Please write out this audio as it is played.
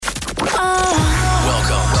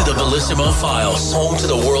Bellissimo Files, home to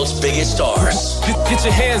the world's biggest stars. Get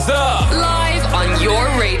your hands up. Live on your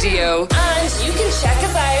radio. And you can check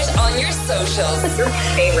us out on your socials. Your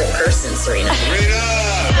favorite person, Serena.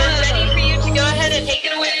 I'm ready for you to go ahead and take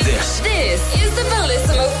it away. This is the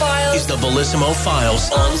Bellissimo Files. Is the Bellissimo Files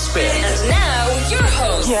on spin. And now, your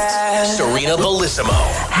host, Serena Bellissimo.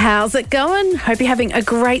 How's it going? Hope you're having a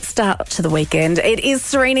great start to the weekend. It is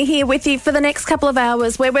Serena here with you for the next couple of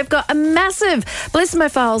hours where we've got a massive Bellissimo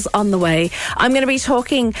Files on the way. I'm going to be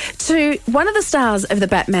talking to one of the stars of the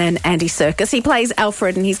Batman, Andy Serkis. He plays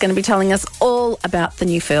Alfred and he's going to be telling us all about the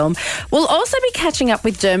new film. We'll also be catching up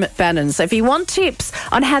with Dermot Bannon. So if you want tips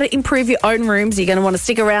on how to improve your own rooms, you're going to want to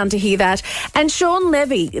stick around to hear that. And Shawn,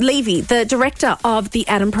 Levy, the director of the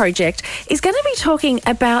Adam Project, is going to be talking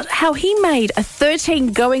about how he made a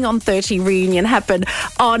 13 going on 30 reunion happen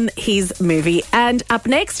on his movie. And up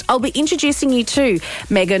next, I'll be introducing you to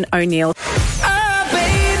Megan O'Neill.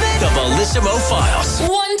 The Bellissimo Files.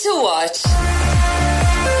 One to watch.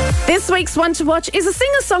 This week's One to Watch is a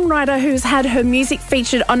singer-songwriter who's had her music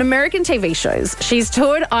featured on American TV shows. She's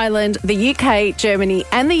toured Ireland, the UK, Germany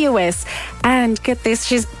and the US. And get this,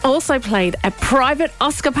 she's also played at private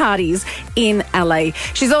Oscar parties in LA.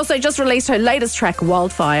 She's also just released her latest track,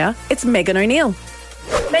 Wildfire. It's Megan O'Neill.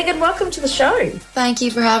 Megan, welcome to the show. Thank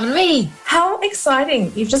you for having me. How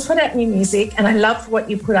exciting. You've just put out new music and I love what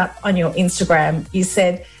you put up on your Instagram. You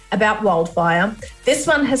said about Wildfire. This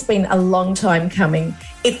one has been a long time coming.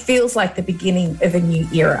 It feels like the beginning of a new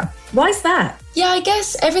era. Why is that? Yeah, I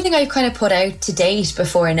guess everything I've kind of put out to date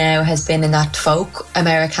before now has been in that folk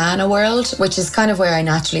Americana world, which is kind of where I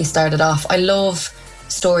naturally started off. I love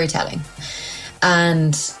storytelling.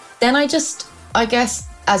 And then I guess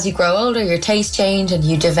as you grow older, your tastes change and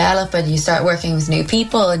you develop and you start working with new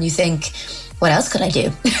people and you think, what else could I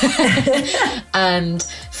do? And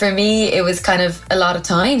for me, it was kind of a lot of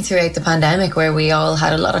time throughout the pandemic where we all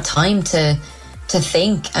had a lot of time to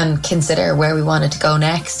think and consider where we wanted to go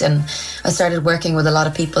next. And I started working with a lot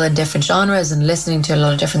of people in different genres and listening to a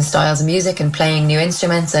lot of different styles of music and playing new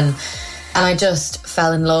instruments. And I just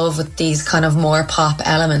fell in love with these kind of more pop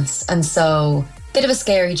elements. And so bit of a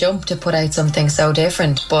scary jump to put out something so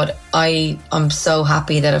different, but I'm so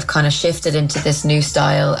happy that I've kind of shifted into this new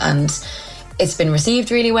style and it's been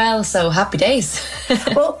received really well, so happy days.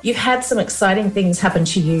 Well, you've had some exciting things happen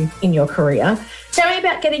to you in your career. Tell me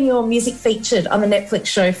about getting your music featured on the Netflix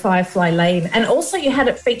show Firefly Lane, and also you had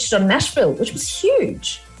it featured on Nashville, which was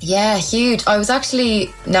huge. Yeah, huge. I was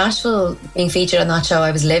actually, Nashville being featured on that show,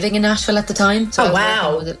 I was living in Nashville at the time. So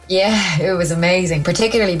wow. Yeah, it was amazing,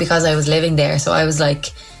 particularly because I was living there. So I was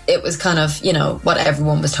like, it was kind of, what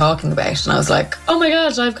everyone was talking about. And I was like, oh my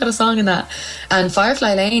God, I've got a song in that. And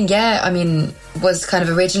Firefly Lane, was kind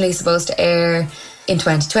of originally supposed to air in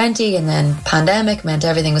 2020 and then pandemic meant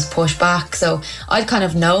everything was pushed back. So I'd kind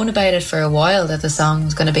of known about it for a while that the song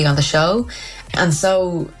was going to be on the show. And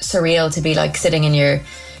so surreal to be like sitting in your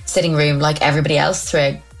sitting room like everybody else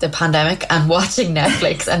throughout the pandemic and watching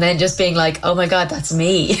Netflix and then just being like, oh my God, that's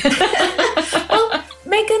me. Well,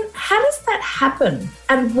 Megan, how does that happen?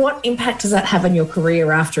 And what impact does that have on your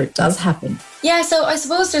career after it does happen? Yeah, so I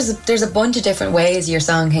suppose there's a bunch of different ways your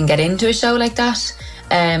song can get into a show like that.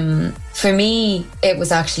 For me, it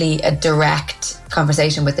was actually a direct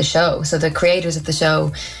conversation with the show. So the creators of the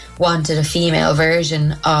show wanted a female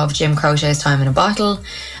version of Jim Crochet's Time in a Bottle,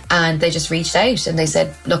 and they just reached out and they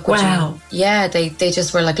said, look, they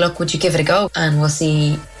just were like, look, would you give it a go and we'll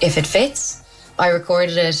see if it fits. I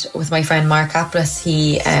recorded it with my friend Mark Kaplis.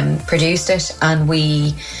 He produced it, and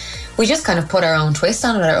we just kind of put our own twist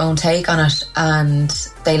on it, our own take on it, and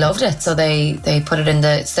they loved it. So they put it in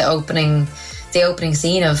the opening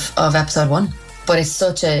scene of episode 1. But it's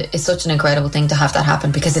such an incredible thing to have that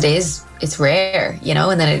happen because it's rare,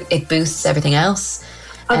 and then it boosts everything else.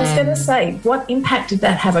 I was going to say, what impact did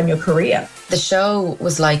that have on your career? The show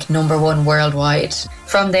was like #1 worldwide.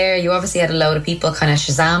 From there, you obviously had a load of people kind of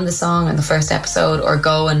Shazam the song in the first episode or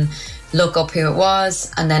go and look up who it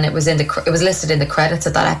was, and then it was listed in the credits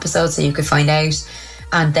of that episode so you could find out.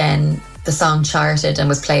 And then the song charted and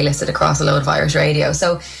was playlisted across a load of Irish radio.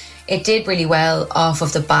 So it did really well off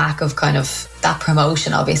of the back of kind of that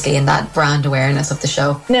promotion, obviously, and that brand awareness of the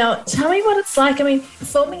show. Now, tell me what it's like. I mean,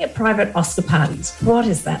 performing at private Oscar parties, what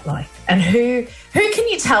is that like? And who can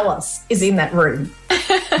you tell us is in that room?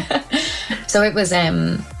 So it was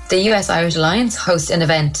the US Irish Alliance hosts an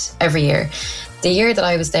event every year. The year that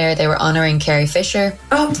I was there, they were honouring Carrie Fisher.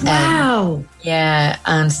 Oh, wow. Yeah,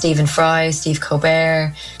 and Stephen Fry, Steve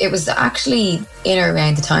Colbert. It was actually in or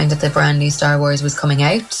around the time that the brand new Star Wars was coming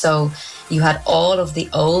out. So you had all of the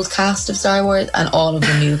old cast of Star Wars and all of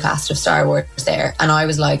the new cast of Star Wars there. And I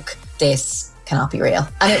was like this cannot be real.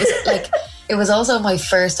 And it was like, it was also my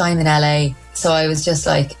first time in LA. So I was just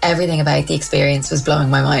like, everything about the experience was blowing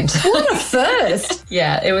my mind. What a first.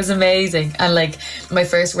 Yeah, it was amazing. And like my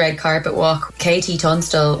first red carpet walk, Katie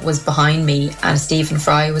Tunstall was behind me and Stephen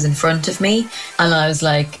Fry was in front of me. And I was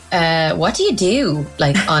like, what do you do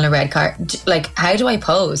like on a red carpet? Like, how do I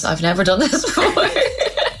pose? I've never done this before.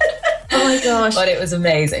 Oh my gosh. But it was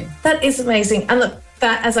amazing. That is amazing. And look,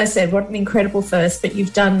 that, as I said, what an incredible first, but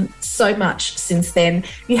you've done so much since then.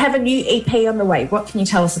 You have a new EP on the way. What can you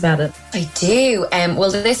tell us about it? I do. Well,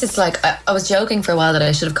 this is like, I was joking for a while that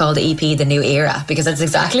I should have called the EP The New Era, because that's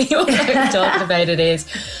exactly what I'm talking about it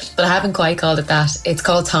is. But I haven't quite called it that. It's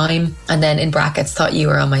called Time, and then in brackets, Thought You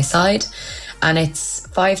Were On My Side. And it's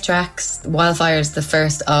 5 tracks. Wildfire is the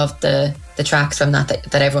first of the tracks from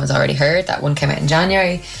that everyone's already heard. That one came out in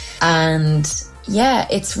January. And yeah,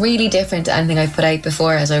 it's really different to anything I've put out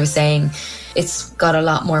before. As I was saying, it's got a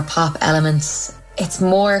lot more pop elements. It's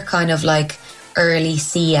more kind of like early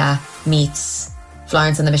Sia meets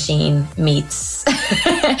Florence and the Machine meets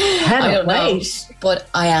I don't know, but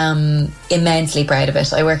I am immensely proud of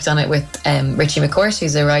it. I worked on it with Richie McCourt,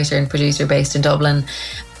 who's a writer and producer based in Dublin.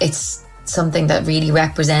 It's something that really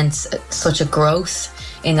represents such a growth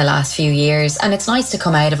in the last few years, and it's nice to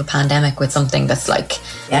come out of a pandemic with something that's like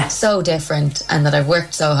so different and that I've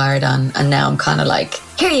worked so hard on, and now I'm kind of like,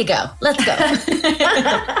 here you go, let's go.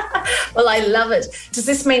 Well, I love it. Does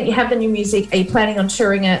this mean you have the new music? Are you planning on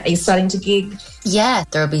touring it? Are you starting to gig? Yeah,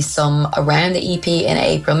 there'll be some around the EP in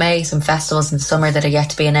April, May, some festivals in the summer that are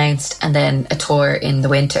yet to be announced, and then a tour in the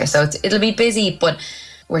winter. So it'll be busy, but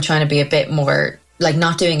we're trying to be a bit more like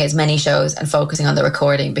not doing as many shows and focusing on the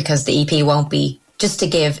recording, because the EP won't be, just to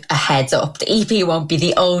give a heads up, the EP won't be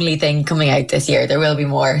the only thing coming out this year. There will be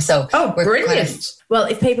more. So we're brilliant. Well,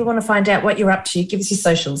 if people want to find out what you're up to, give us your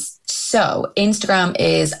socials. So Instagram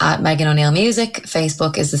is at Megan O'Neill Music,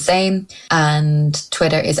 Facebook is the same, and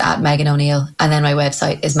Twitter is at Megan O'Neill, and then my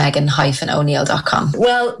website is megan-o'neill.com.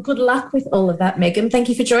 Well, good luck with all of that, Megan. Thank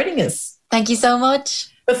you for joining us. Thank you so much.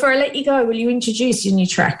 Before I let you go, will you introduce your new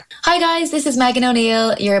track? Hi guys, this is Megan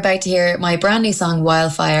O'Neill. You're about to hear my brand new song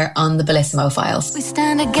Wildfire on the Bellissimo Files. We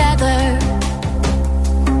stand together,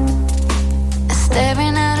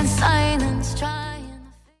 staring out in silence, trying.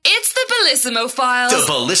 It's the Bellissimo Files. The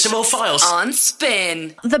Bellissimo Files On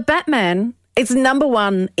Spin. The Batman is number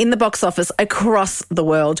one in the box office across the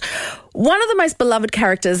world. One of the most beloved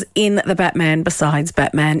characters in The Batman, besides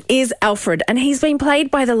Batman, is Alfred, and he's been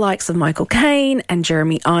played by the likes of Michael Caine and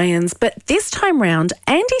Jeremy Irons. But this time round,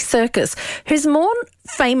 Andy Serkis, who's more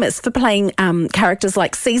famous for playing characters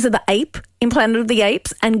like Caesar the Ape in Planet of the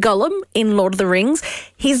Apes and Gollum in Lord of the Rings,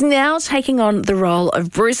 he's now taking on the role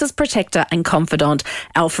of Bruce's protector and confidant,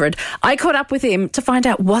 Alfred. I caught up with him to find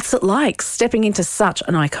out what's it like stepping into such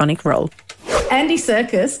an iconic role. Andy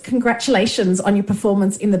Serkis, congratulations on your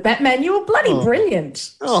performance in The Batman. You were bloody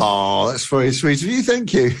brilliant. Oh, that's very sweet of you.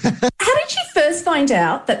 Thank you. How did you first find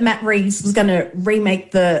out that Matt Reeves was going to remake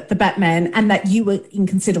the Batman and that you were in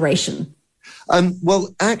consideration?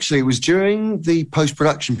 Well, actually, it was during the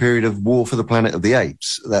post-production period of War for the Planet of the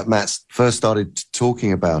Apes that Matt first started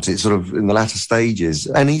talking about it, sort of in the latter stages.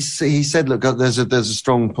 And he said, look, there's a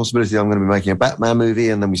strong possibility I'm going to be making a Batman movie.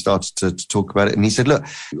 And then we started to talk about it. And he said, look,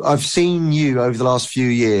 I've seen you over the last few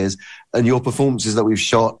years and your performances that we've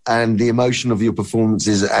shot and the emotion of your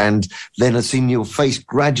performances, and then I've seen your face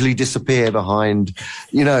gradually disappear behind,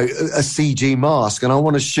 a CG mask. And I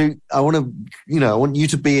want you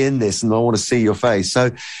to be in this and I want to see your face.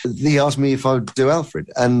 So he asked me if I would do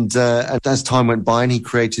Alfred. And as time went by and he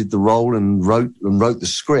created the role and wrote the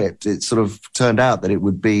script, it sort of turned out that it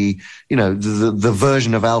would be, the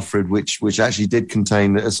version of Alfred, which actually did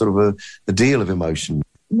contain a sort of a deal of emotion.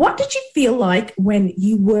 What did you feel like when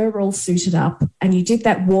you were all suited up and you did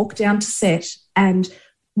that walk down to set, and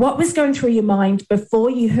what was going through your mind before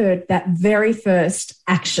you heard that very first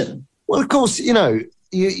action? Well, of course,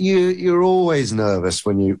 you're always nervous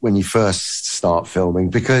when you first start filming,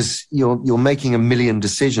 because you're making a million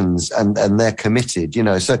decisions and they're committed,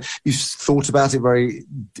 so you've thought about it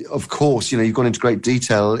of course, you've gone into great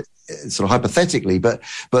detail sort of hypothetically, but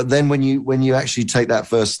then when you actually take that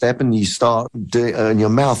first step and you start doing, and your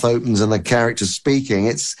mouth opens and the character's speaking,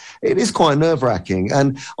 it is quite nerve-wracking.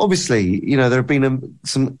 And obviously, there have been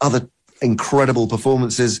some other incredible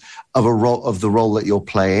performances of the role that you're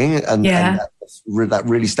playing, and that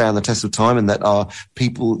really stand the test of time, and that are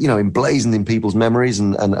people, emblazoned in people's memories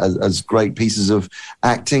and as great pieces of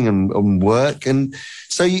acting and work. And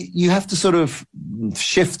so you have to sort of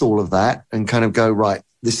shift all of that and kind of go, right,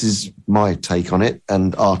 this is my take on it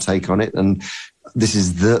and our take on it. And this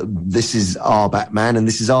is our Batman and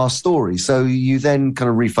this is our story. So you then kind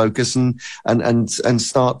of refocus and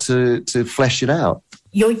start to flesh it out.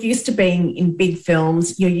 You're used to being in big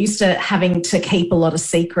films. You're used to having to keep a lot of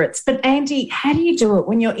secrets. But Andy, how do you do it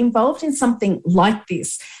when you're involved in something like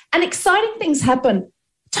this and exciting things happen?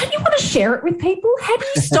 Don't you want to share it with people? How do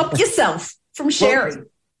you stop yourself from sharing? Well,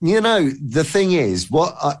 you know, the thing is,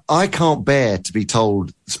 what I can't bear to be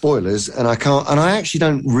told spoilers, and I actually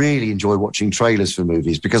don't really enjoy watching trailers for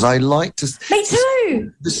movies because I like to. Me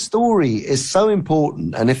too. The story is so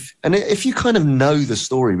important, and if you kind of know the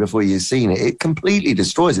story before you've seen it, it completely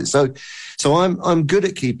destroys it. So I'm good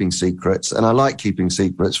at keeping secrets, and I like keeping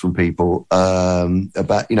secrets from people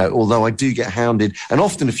about, you know, although I do get hounded, and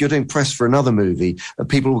often if you're doing press for another movie,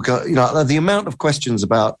 people will go, you know, the amount of questions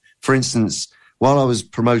about, for instance, while I was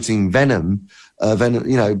promoting Venom,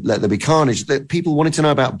 you know, Let There Be Carnage, that people wanted to know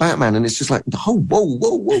about Batman, and it's just like, oh,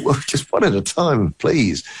 whoa, just one at a time,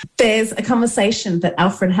 please. There's a conversation that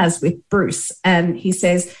Alfred has with Bruce, and he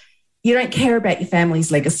says, you don't care about your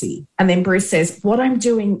family's legacy. And then Bruce says, what I'm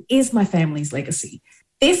doing is my family's legacy.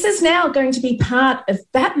 This is now going to be part of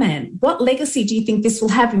Batman. What legacy do you think this will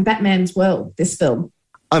have in Batman's world, this film?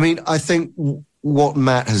 I mean, I think what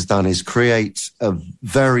Matt has done is create a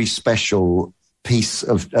very special piece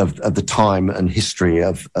of the time and history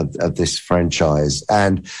of this franchise,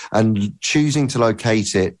 and choosing to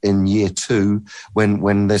locate it in year 2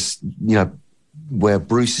 when this, you know, where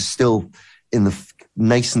Bruce is still in the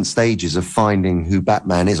nascent stages of finding who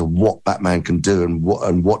Batman is and what Batman can do and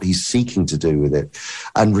what he's seeking to do with it,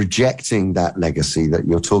 and rejecting that legacy that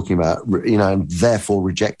you're talking about, you know, and therefore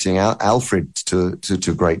rejecting Alfred to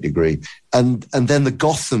a great degree, and then the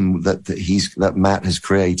Gotham that Matt has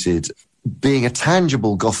created being a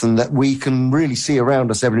tangible Gotham that we can really see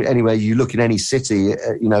around us anywhere you look in any city,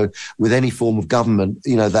 you know, with any form of government,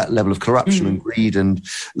 you know, that level of corruption and greed and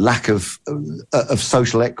lack of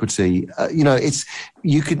social equity. You know,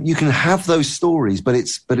 you can have those stories, but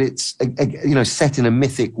it's you know, set in a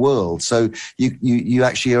mythic world. So you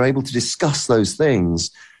actually are able to discuss those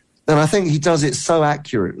things. And I think he does it so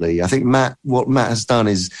accurately. I think what Matt has done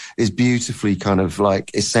is beautifully kind of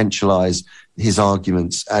like essentialize his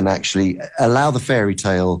arguments and actually allow the fairy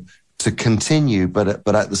tale to continue, but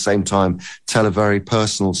at the same time tell a very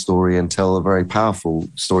personal story and tell a very powerful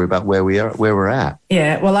story about where we're at.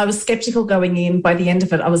 Yeah, well, I was skeptical going in. By the end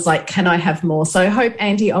of it, I was like, can I have more? So I hope,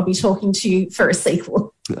 Andy, I'll be talking to you for a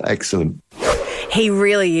sequel. Excellent. He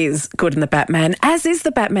really is good in the Batman, as is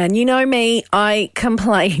the Batman. You know me, I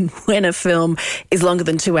complain when a film is longer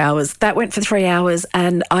than 2 hours. That went for 3 hours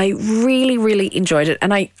and I really, really enjoyed it.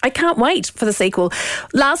 And I can't wait for the sequel.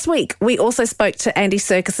 Last week, we also spoke to Andy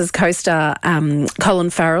Serkis's co-star, Colin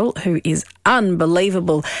Farrell, who is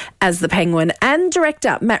unbelievable as the Penguin, and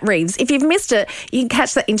director Matt Reeves. If you've missed it, you can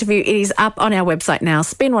catch that interview. It is up on our website now,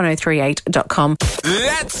 spin1038.com.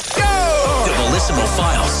 Let's go! The Bellissimo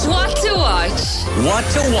Files. What to watch? What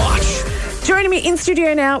to watch? Joining me in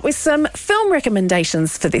studio now with some film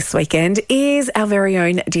recommendations for this weekend is our very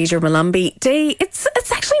own Deidre Malumbi. Dee, it's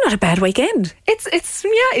actually not a bad weekend. It's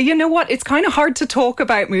yeah, you know what? It's kind of hard to talk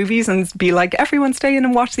about movies and be like, everyone stay in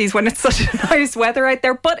and watch these when it's such nice weather out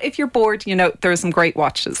there. But if you're bored, you know, there are some great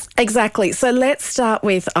watches. Exactly. So let's start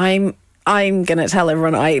with, I'm going to tell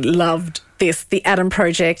everyone I loved this, The Adam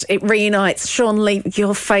Project. It reunites Shawn Levy.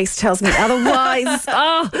 Your face tells me otherwise.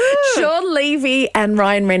 Shawn Levy and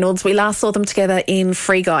Ryan Reynolds. We last saw them together in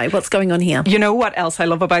Free Guy. What's going on here? You know what else I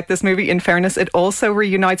love about this movie? In fairness, it also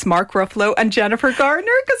reunites Mark Ruffalo and Jennifer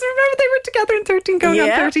Garner, because remember they were together in 13 Going on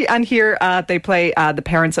 30, and here they play the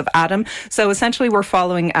parents of Adam. So essentially we're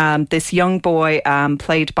following this young boy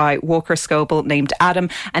played by Walker Scoble named Adam,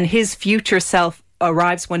 and his future self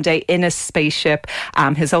arrives one day in a spaceship,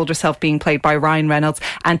 his older self being played by Ryan Reynolds,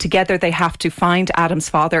 and together they have to find Adam's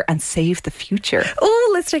father and save the future.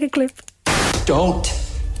 Oh, let's take a clip. Don't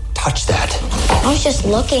touch that. I was just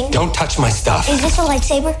looking. Don't touch my stuff. Is this a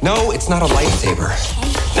lightsaber? No, it's not a lightsaber.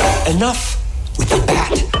 No, enough with the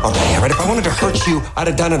bat. Okay, all right, if I wanted to hurt you, I'd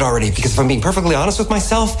have done it already, because if I'm being perfectly honest with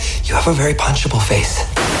myself, you have a very punchable face.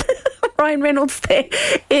 Ryan Reynolds there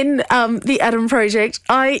in The Adam Project.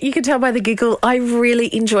 You can tell by the giggle, I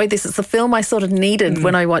really enjoyed this. It's the film I sort of needed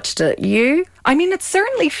when I watched it. You? I mean, it's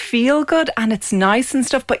certainly feel good and it's nice and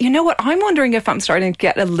stuff, but you know what? I'm wondering if I'm starting to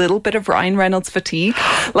get a little bit of Ryan Reynolds fatigue.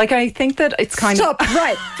 Like, I think that it's kind of... Stop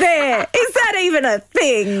right there. Is that even a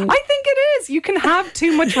thing? I think it is. You can have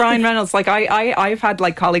too much Ryan Reynolds. Like, I've had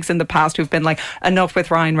like colleagues in the past who've been like, enough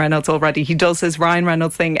with Ryan Reynolds already. He does his Ryan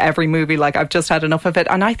Reynolds thing every movie. Like, I've just had enough of it.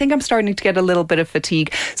 And I think I'm starting to get a little bit of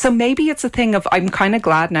fatigue. So maybe it's a thing of, I'm kind of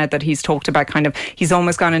glad now that he's talked about kind of, he's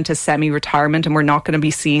almost gone into semi-retirement and we're not going to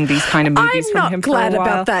be seeing these kind of movies from him for a while. I'm not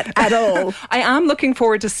glad about that at all. I am looking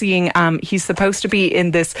forward to seeing, he's supposed to be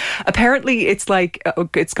in this, apparently it's like,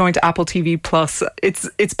 it's going to Apple TV Plus.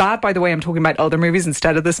 It's bad, by the way, I'm talking about other movies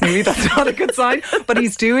instead of this movie. That's not a good sign. But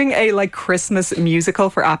he's doing a like Christmas musical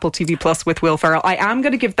for Apple TV Plus with Will Ferrell. I am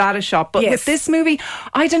going to give that a shot. But with this movie,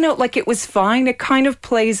 I don't know, like it was fine. It kind of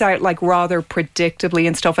plays out like rather predictably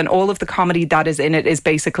and stuff. And all of the comedy that is in it is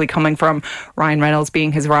basically coming from Ryan Reynolds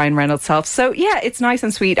being his Ryan Reynolds self. So yeah, it's nice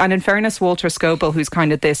and sweet. And in fairness, Walter Scobell, who's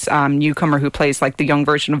kind of this newcomer who plays like the young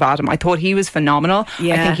version of Adam, I thought he was phenomenal.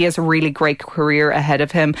 I think he has a really great career ahead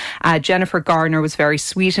of him. Jennifer Garner was very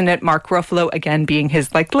sweet in it. Mark Ruffalo, again, being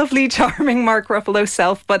his like lovely, charming Mark Ruffalo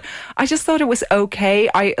self. But I just thought it was okay.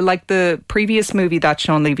 I like the previous movie that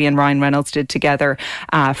Shawn, Levy and Ryan Reynolds did together,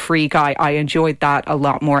 Free Guy. I enjoyed that a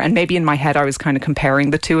lot more. And maybe in my head I was kind of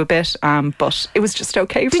comparing the two a bit. But it was just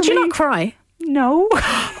okay for me. Did you not cry? No.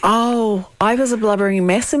 Oh, I was a blubbering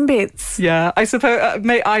mess in bits. Yeah, I suppose.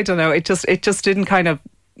 I don't know. It just didn't kind of.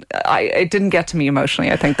 It didn't get to me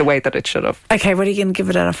emotionally, I think, the way that it should have. Okay, what are you going to give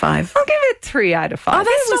it out of 5? I'll give it 3 out of 5. Oh,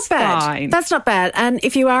 that's not bad. Fine. That's not bad. And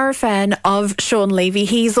if you are a fan of Shawn Levy,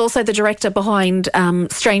 he's also the director behind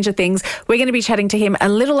Stranger Things. We're going to be chatting to him a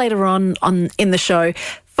little later on in the show.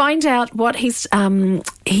 Find out what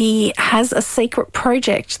he has a secret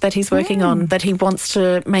project that he's working on that he wants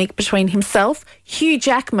to make between himself, Hugh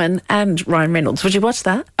Jackman and Ryan Reynolds. Would you watch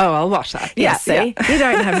that? Oh, I'll watch that. Yeah, see? You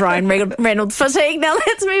don't have Ryan Reynolds fatigue. Now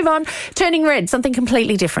let's move on. Turning Red, something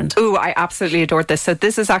completely different. Ooh, I absolutely adored this. So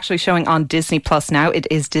this is actually showing on Disney Plus now. It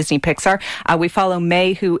is Disney Pixar. We follow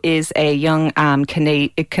May, who is a young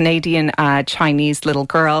Canadian Chinese little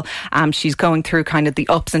girl. She's going through kind of the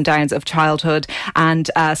ups and downs of childhood, and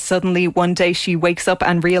suddenly one day she wakes up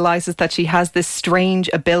and realises that she has this strange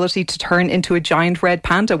ability to turn into a giant red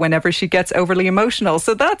panda whenever she gets overly emotional.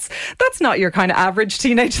 So that's not your kind of average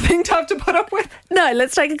teenage thing to have to put up with. No,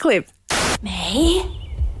 let's take a clip. May?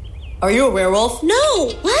 Are you a werewolf?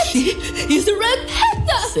 No! What? He's a red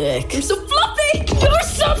panda! Sick. You're so fluffy! You're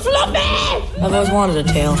so fluffy! I've always wanted a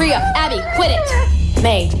tail. Free up. Abby, quit it!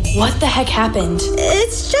 May, what the heck happened?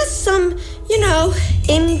 It's just some,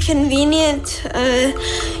 inconvenient,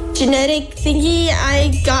 genetic thingy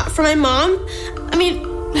I got from my mom. I mean,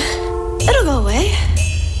 it'll go away.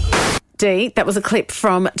 Dee, that was a clip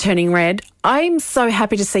from Turning Red. I'm so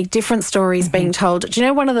happy to see different stories being told. Do you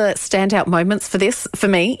know one of the standout moments for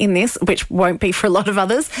me in this, which won't be for a lot of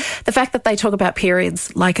others, the fact that they talk about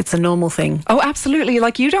periods like it's a normal thing. Oh, absolutely.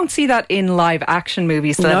 Like, you don't see that in live action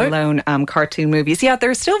movies, let alone cartoon movies. Yeah, there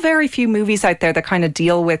are still very few movies out there that kind of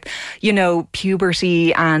deal with,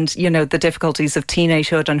 puberty and, the difficulties of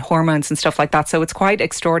teenagehood and hormones and stuff like that. So it's quite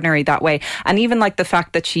extraordinary that way. And even like the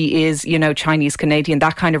fact that she is, Chinese Canadian,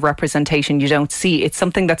 that kind of representation you don't see. It's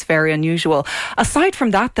something that's very unusual. Aside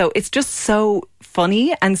from that, though, it's just so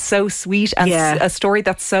funny and so sweet and a story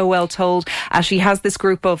that's so well told. She has this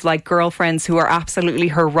group of like girlfriends who are absolutely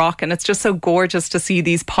her rock, and it's just so gorgeous to see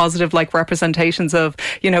these positive like representations of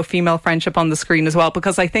female friendship on the screen as well,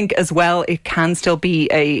 because I think as well it can still be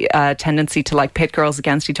a tendency to like pit girls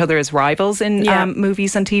against each other as rivals in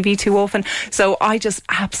movies and TV too often. So I just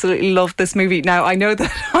absolutely loved this movie. Now I know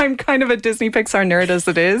that I'm kind of a Disney Pixar nerd as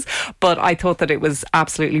it is, but I thought that it was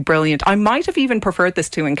absolutely brilliant. I might have even preferred this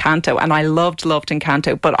to Encanto, and I loved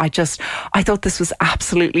Encanto, but I thought this was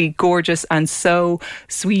absolutely gorgeous and so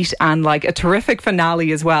sweet, and like a terrific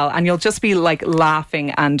finale as well, and you'll just be like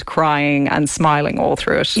laughing and crying and smiling all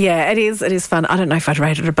through it. Yeah, it is fun. I don't know if I'd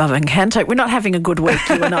rate it above Encanto. We're not having a good week,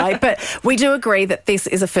 you and I, but we do agree that this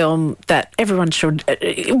is a film that everyone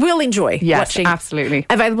will enjoy watching. Absolutely.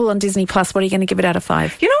 Available on Disney Plus. What are you going to give it out of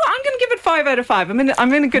 5? You know what? I'm going to give it 5 out of 5.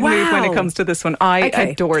 I'm in a good mood when it comes to this one. I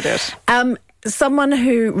adored it. Someone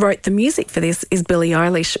who wrote the music for this is Billie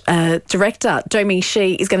Eilish. Director Domi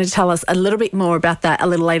Shi is going to tell us a little bit more about that a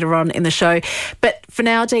little later on in the show. But for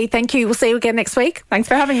now, Dee, thank you. We'll see you again next week. Thanks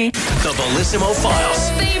for having me. The Bellissimo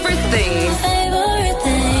Files. Favorite things.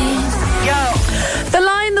 The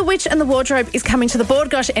Lion, the Witch and the Wardrobe is coming to the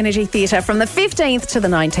Bord Gosh Energy Theatre from the 15th to the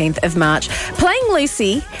 19th of March. Playing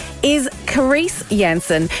Lucy is Carice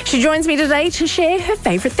Jansen. She joins me today to share her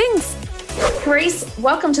favourite things. Carice,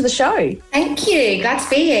 welcome to the show. Thank you. Glad to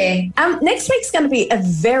be here. Next week's going to be a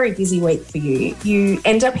very busy week for you. You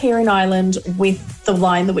end up here in Ireland with The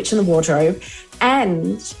Lion, the Witch and the Wardrobe,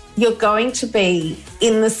 and you're going to be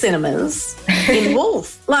in the cinemas in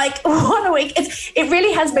Wolf. Like, what a week. It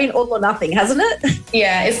really has been all or nothing, hasn't it?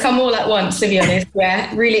 Yeah, it's come all at once, to be honest.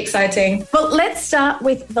 Yeah, really exciting. Well, let's start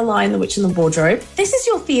with The Lion, the Witch and the Wardrobe. This is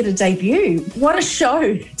your theatre debut. What a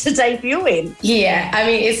show to debut in. Yeah, I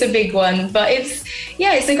mean, it's a big one, but it's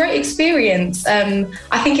a great experience.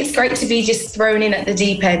 I think it's great to be just thrown in at the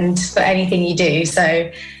deep end for anything you do.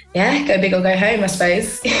 So, yeah, go big or go home, I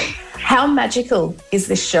suppose. How magical is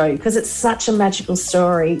this show? Because it's such a magical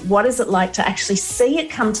story. What is it like to actually see it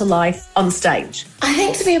come to life on stage? I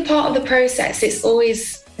think to be a part of the process, it's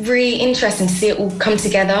always really interesting to see it all come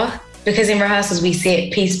together, because in rehearsals we see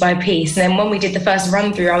it piece by piece. And then when we did the first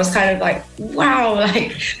run through, I was kind of like, wow,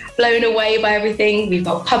 like blown away by everything. We've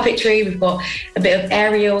got puppetry, we've got a bit of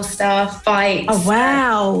aerial stuff, fights. Oh,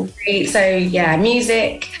 wow. So, yeah,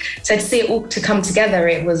 music. So to see it all to come together,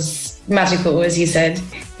 it was magical, as you said.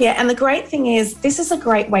 Yeah, and the great thing is this is a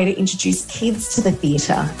great way to introduce kids to the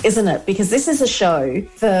theatre, isn't it? Because this is a show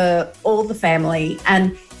for all the family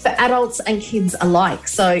and for adults and kids alike.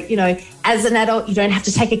 So, you know, as an adult, you don't have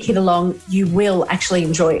to take a kid along. You will actually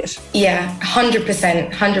enjoy it. Yeah,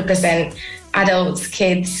 100%. Adults,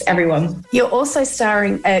 kids, everyone. You're also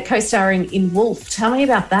co-starring in Wolf. Tell me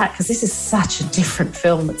about that, because this is such a different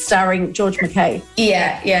film. It's starring George McKay.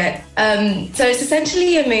 Yeah. So it's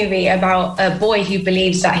essentially a movie about a boy who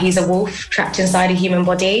believes that he's a wolf trapped inside a human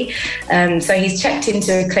body. So he's checked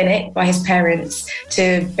into a clinic by his parents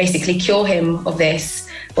to basically cure him of this,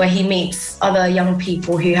 where he meets other young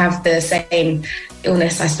people who have the same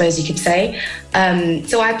illness, I suppose you could say.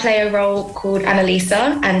 So I play a role called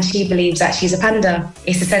Annalisa, and she believes that she's a panda.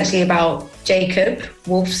 It's essentially about Jacob,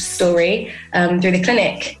 Wolf's story, through the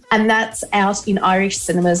clinic. And that's out in Irish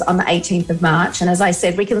cinemas on the 18th of March. And as I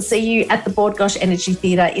said, we can see you at the Bord Gosh Energy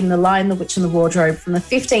Theatre in The Lion, the Witch and the Wardrobe from the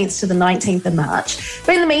 15th to the 19th of March.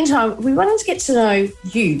 But in the meantime, we wanted to get to know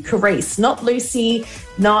you, Carice, not Lucy,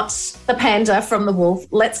 not the panda from the Wolf.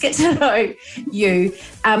 Let's get to know you.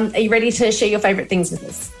 Are you ready to share your favourite things with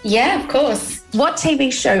us? Yeah, of course. What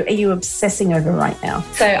TV show are you obsessing over right now?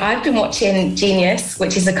 So I've been watching Genius,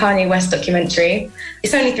 which is a Kanye West documentary.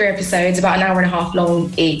 It's only 3 episodes, about an hour and a half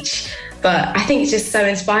long each. But I think it's just so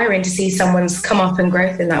inspiring to see someone's come up and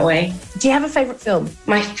growth in that way. Do you have a favourite film?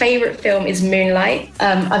 My favourite film is Moonlight.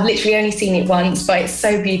 I've literally only seen it once, but it's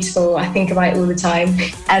so beautiful. I think about it all the time.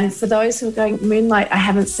 And for those who are going, Moonlight, I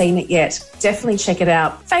haven't seen it yet. Definitely check it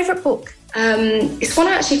out. Favourite book? It's one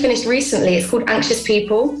I actually finished recently. It's called Anxious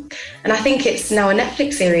People, and I think it's now a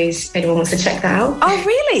Netflix series, if anyone wants to check that out. Oh,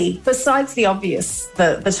 really? Besides the obvious,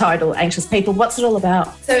 the title, Anxious People, what's it all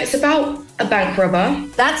about? So it's about a bank robber.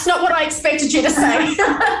 That's not what I expected you to say.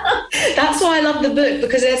 That's why I love the book,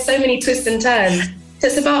 because there's so many twists and turns. So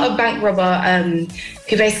it's about a bank robber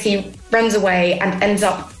who basically runs away and ends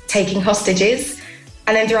up taking hostages.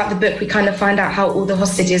 And then throughout the book, we kind of find out how all the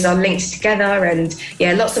hostages are linked together, and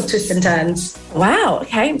yeah, lots of twists and turns. Wow,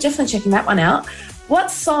 okay, I'm definitely checking that one out. What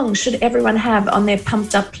song should everyone have on their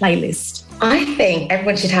pumped up playlist? I think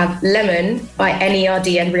everyone should have Lemon by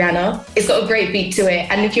N.E.R.D. and Rihanna. It's got a great beat to it,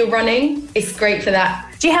 and if you're running, it's great for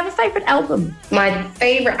that. Do you have a favourite album? My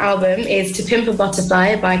favourite album is To Pimp a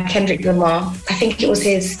Butterfly by Kendrick Lamar. I think it was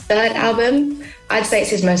his 3rd album. I'd say it's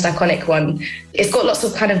his most iconic one. It's got lots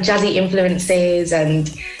of kind of jazzy influences, and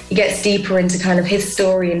he gets deeper into kind of his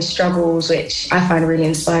story and struggles, which I find really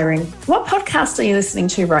inspiring. What podcast are you listening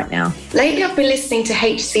to right now? Lately, I've been listening to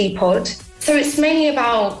HC Pod. So it's mainly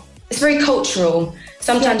about, it's very cultural.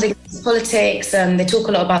 Sometimes they get into politics, they talk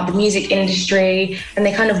a lot about the music industry, and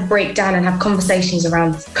they kind of break down and have conversations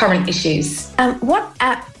around current issues. What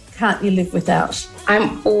app can't you live without?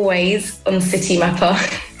 I'm always on City Mapper.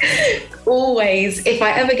 Always. If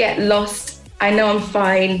I ever get lost, I know I'm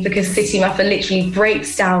fine, because City Mapper literally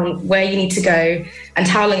breaks down where you need to go and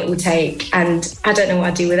how long it will take, and I don't know what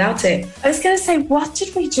I'd do without it. I was going to say, what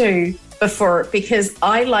did we do before? Because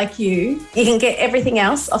I, like you can get everything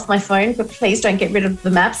else off my phone, but please don't get rid of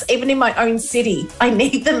the maps. Even in my own city, I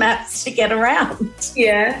need the maps to get around.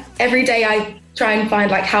 Yeah. Every day I try and find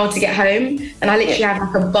like how to get home, and I literally have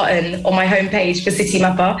like a button on my homepage for City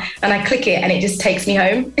Mapper, and I click it and it just takes me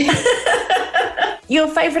home. Your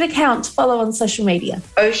favourite account to follow on social media?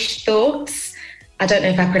 Osh Thoughts. I don't know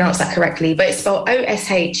if I pronounced that correctly, but it's spelled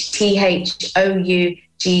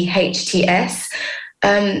OSHTHOUGHTS.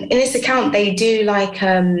 In this account, they do like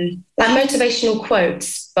motivational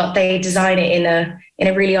quotes, but they design it in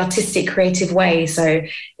a really artistic, creative way. So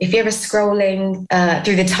if you're ever scrolling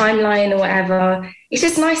through the timeline or whatever, it's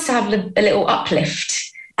just nice to have a little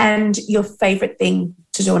uplift. And your favourite thing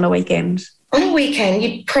to do on a weekend? On a weekend,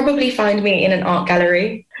 you'd probably find me in an art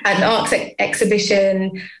gallery, an art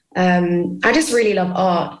exhibition. I just really love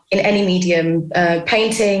art in any medium,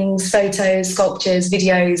 paintings, photos, sculptures,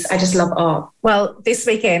 videos. I just love art. Well, this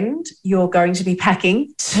weekend, you're going to be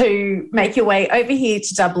packing to make your way over here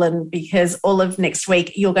to Dublin, because all of next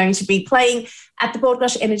week you're going to be playing at the Bord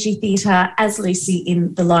Gáis Energy Theatre as Lucy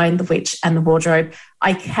in The Lion, the Witch and the Wardrobe.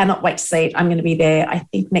 I cannot wait to see it. I'm going to be there, I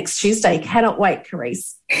think, next Tuesday. Cannot wait,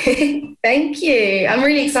 Carice. Thank you. I'm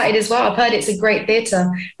really excited as well. I've heard it's a great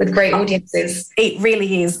theatre with great audiences. It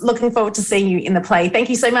really is. Looking forward to seeing you in the play. Thank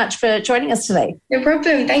you so much for joining us today. No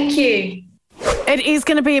problem. Thank you. It is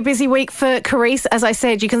going to be a busy week for Carice. As I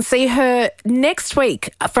said, you can see her next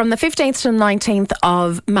week from the 15th to the 19th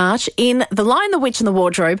of March in The Lion, the Witch and the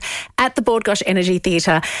Wardrobe at the Bord Gáis Energy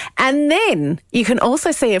Theatre. And then you can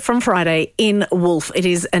also see her from Friday in Wolf. It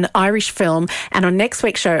is an Irish film. And on next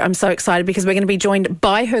week's show, I'm so excited because we're going to be joined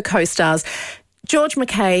by her co-stars, George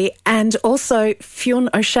McKay and also Fionn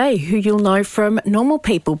O'Shea, who you'll know from Normal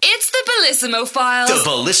People. It's the Bellissimo Files. The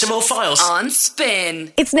Bellissimo Files. On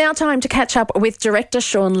Spin. It's now time to catch up with director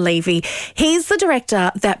Shawn Levy. He's the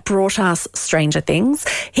director that brought us Stranger Things.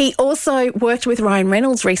 He also worked with Ryan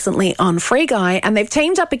Reynolds recently on Free Guy, and they've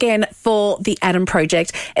teamed up again for The Adam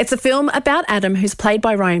Project. It's a film about Adam, who's played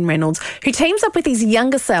by Ryan Reynolds, who teams up with his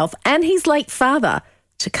younger self and his late father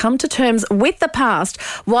to come to terms with the past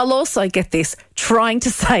while also, get this, trying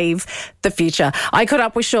to save the future. I caught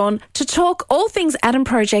up with Shawn to talk all things Adam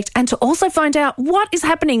Project and to also find out what is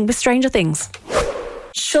happening with Stranger Things.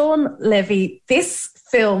 Shawn Levy, this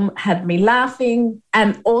film had me laughing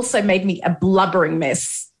and also made me a blubbering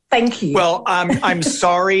mess. Thank you. Well, I'm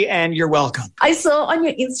sorry and you're welcome. I saw on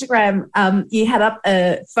your Instagram you had up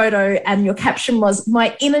a photo and your caption was,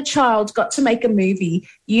 "My inner child got to make a movie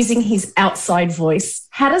using his outside voice."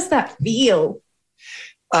 How does that feel?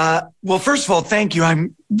 Well, first of all, thank you.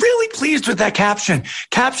 I'm really pleased with that caption.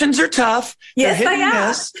 Captions are tough. Yes, They're hit they and are.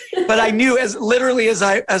 miss. But I knew as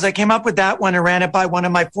I came up with that one, I ran it by one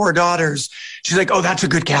of my 4 daughters. She's like, "Oh, that's a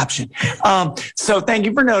good caption." So thank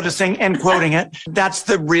you for noticing and quoting it. That's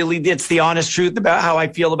it's the honest truth about how I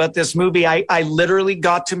feel about this movie. I literally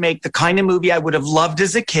got to make the kind of movie I would have loved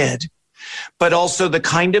as a kid, but also the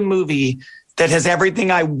kind of movie that has everything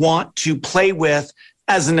I want to play with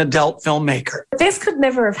as an adult filmmaker. This could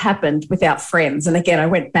never have happened without friends. And again, I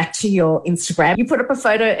went back to your Instagram. You put up a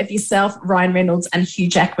photo of yourself, Ryan Reynolds and Hugh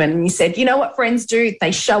Jackman. And you said, "You know what friends do?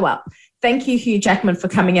 They show up." Thank you, Hugh Jackman, for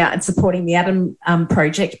coming out and supporting the Adam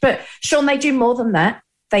Project. But Shawn, they do more than that.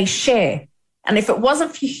 They share. And if it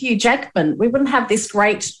wasn't for Hugh Jackman, we wouldn't have this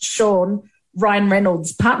great Shawn Ryan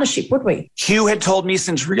Reynolds partnership, would we? Hugh had told me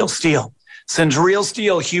since Real Steel,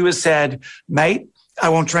 Hugh has said, "Mate," I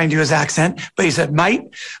won't try and do his accent, but he said, "Mate,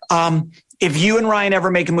 if you and Ryan ever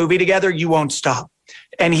make a movie together, you won't stop."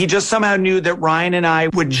 And he just somehow knew that Ryan and I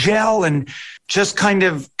would gel and just kind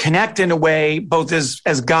of connect in a way, both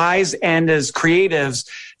as guys and as creatives,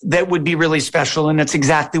 that would be really special. And that's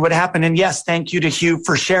exactly what happened. And yes, thank you to Hugh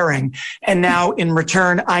for sharing. And now in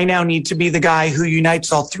return, I now need to be the guy who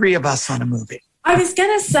unites all 3 of us on a movie. I was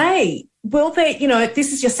going to say, will there,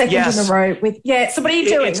 this is your second in a row with, so what are you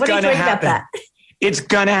doing? What are you doing about that? It's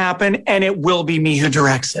going to happen, and it will be me who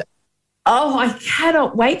directs it. Oh, I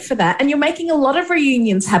cannot wait for that. And you're making a lot of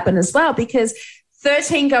reunions happen as well, because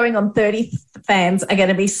 13 going on 30 fans are going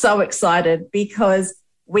to be so excited because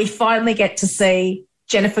we finally get to see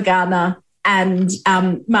Jennifer Garner and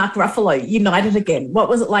Mark Ruffalo united again. What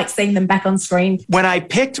was it like seeing them back on screen? When I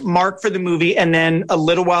picked Mark for the movie and then a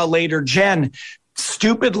little while later, Jen,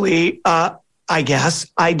 stupidly, I guess,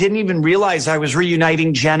 I didn't even realize I was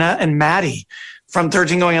reuniting Jenna and Maddie from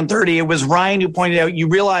 13 going on 30. It was Ryan who pointed out, you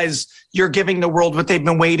realize you're giving the world what they've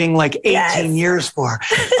been waiting like 18 years for.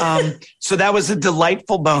 So that was a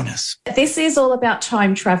delightful bonus. This is all about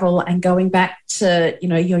time travel and going back to,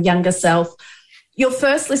 your younger self. Your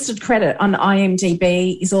first listed credit on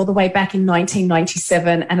IMDb is all the way back in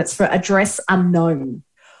 1997, and it's for Address Unknown.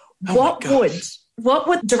 What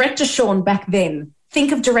would director Shawn back then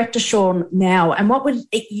think of director Shawn now, and what would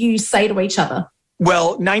you say to each other? Well,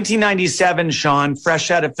 1997, Shawn,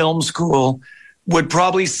 fresh out of film school, would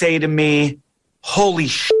probably say to me, "Holy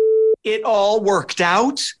shit, it all worked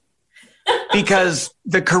out," because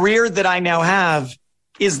the career that I now have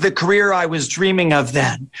is the career I was dreaming of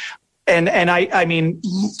then. And I mean,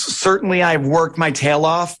 certainly I've worked my tail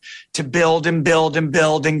off to build and build and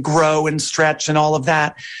build and grow and stretch and all of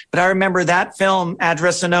that. But I remember that film,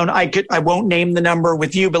 Address Unknown, I won't name the number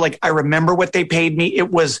with you, but like, I remember what they paid me.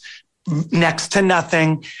 It was next to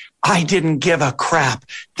nothing. I didn't give a crap.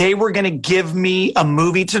 They were going to give me a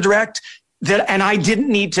movie to direct and I didn't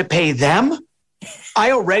need to pay them.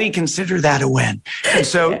 I already consider that a win. And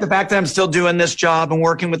so the fact that I'm still doing this job and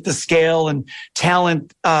working with the scale and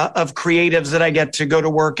talent of creatives that I get to go to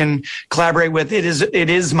work and collaborate with, it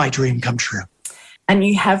is my dream come true. And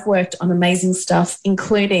you have worked on amazing stuff,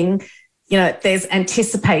 including, you know, there's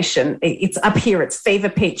Anticipation. It's up here. It's fever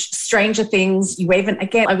pitch. Stranger Things. You even,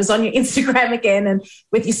 again, I was on your Instagram again, and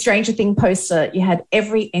with your Stranger Thing poster, you had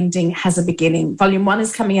Every Ending Has a Beginning. Volume 1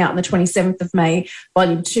 is coming out on the 27th of May.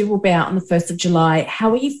 Volume 2 will be out on the 1st of July.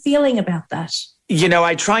 How are you feeling about that? You know,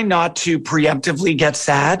 I try not to preemptively get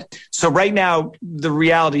sad. So right now, the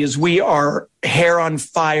reality is we are hair on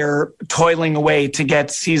fire, toiling away to get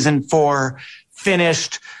season 4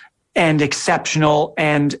 finished and exceptional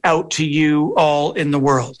and out to you all in the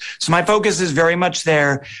world. So my focus is very much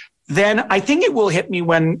there. Then I think it will hit me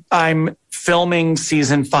when I'm filming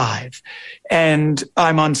season 5 and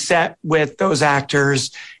I'm on set with those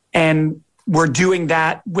actors and we're doing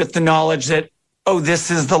that with the knowledge that, oh, this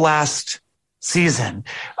is the last season.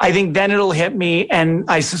 I think then it'll hit me, and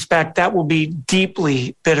I suspect that will be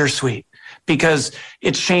deeply bittersweet because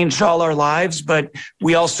it's changed all our lives, but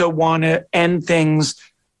we also want to end things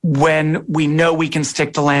when we know we can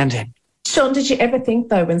stick the landing. Shawn, did you ever think,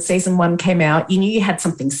 though, when season 1 came out, you knew you had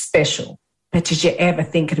something special, but did you ever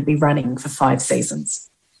think it'd be running for 5 seasons?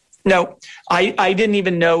 No, I didn't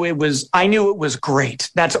even know it was, I knew it was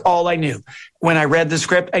great. That's all I knew. When I read the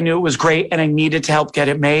script, I knew it was great and I needed to help get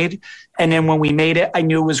it made. And then when we made it, I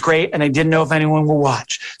knew it was great and I didn't know if anyone would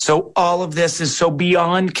watch. So all of this is so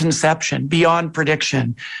beyond conception, beyond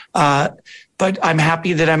prediction. But I'm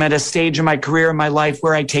happy that I'm at a stage in my career, in my life,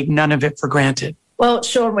 where I take none of it for granted. Well,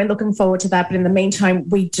 Shawn, we're looking forward to that. But in the meantime,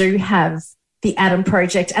 we do have the Adam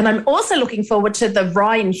Project. And I'm also looking forward to the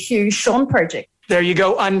Ryan Hugh Shawn Project. There you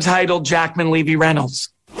go, Untitled Jackman Levy Reynolds.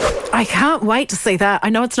 I can't wait to see that. I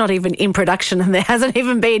know it's not even in production and there hasn't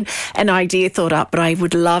even been an idea thought up, but I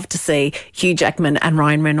would love to see Hugh Jackman and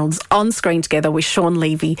Ryan Reynolds on screen together with Shawn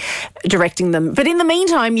Levy directing them. But in the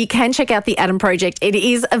meantime, you can check out The Adam Project. It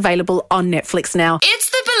is available on Netflix now. It's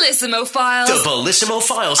the Bellissimo Files. The Bellissimo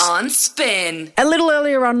Files. On Spin. A little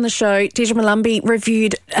earlier on in the show, Deidre Malumbi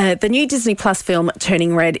reviewed the new Disney Plus film,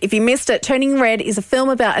 Turning Red. If you missed it, Turning Red is a film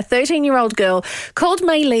about a 13-year-old girl called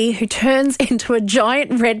Mei Lee who turns into a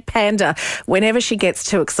giant red panda whenever she gets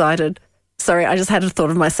too excited. Sorry, I just had a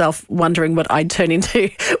thought of myself wondering what I'd turn into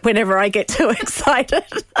whenever I get too excited.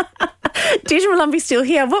 Deidre Malumbi's still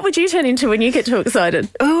here. What would you turn into when you get too excited?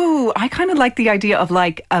 Oh, I kind of like the idea of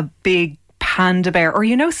like a big panda bear, or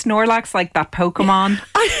Snorlax, like that Pokemon.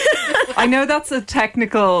 I know that's a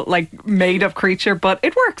technical, like, made-up creature, but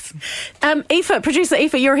it works. Producer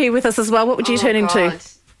Aoife, you're here with us as well. What would you turn into?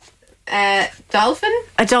 Dolphin?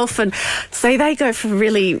 A dolphin. So they go for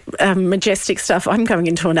really majestic stuff. I'm going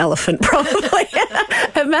into an elephant, probably.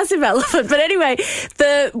 A massive elephant. But anyway,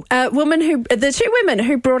 the two women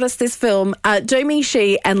who brought us this film, Domi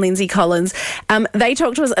Shi and Lindsay Collins, they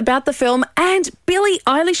talked to us about the film and Billie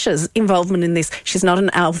Eilish's involvement in this. She's not an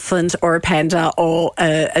elephant or a panda or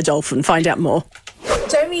a dolphin. Find out more.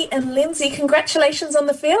 Domi and Lindsay, congratulations on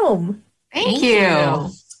the film. Thank you.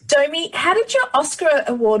 Domi, how did your Oscar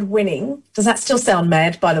award winning, does that still sound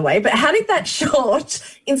mad, by the way, but how did that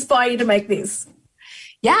short inspire you to make this?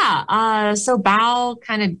 Yeah, so Bao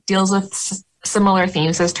kind of deals with similar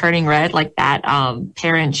themes as Turning Red, like that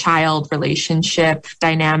parent-child relationship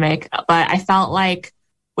dynamic. But I felt like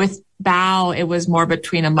with Bao, it was more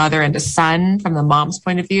between a mother and a son from the mom's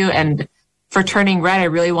point of view. And for Turning Red, I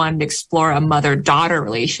really wanted to explore a mother-daughter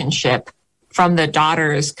relationship from the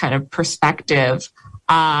daughter's kind of perspective.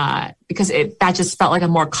 Because that just felt like a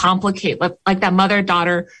more complicated, like that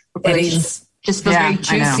mother-daughter relationship just feels very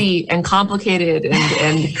juicy and complicated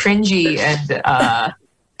and cringy. And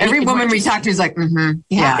every woman we talk to is like,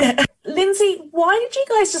 yeah. Lindsay, why did you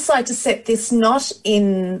guys decide to set this not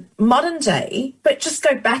in modern day, but just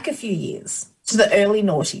go back a few years to the early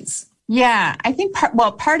noughties? Yeah, I think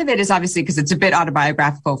part of it is obviously because it's a bit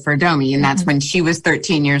autobiographical for Domi, and that's when she was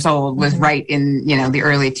 13 years old, was right in, the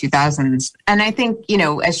early 2000s. And I think,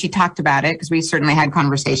 as she talked about it, because we certainly had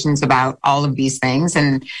conversations about all of these things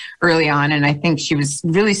and early on, and I think she was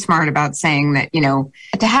really smart about saying that,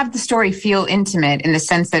 to have the story feel intimate in the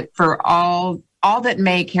sense that for all all that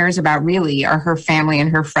May cares about really are her family and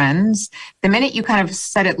her friends. The minute you kind of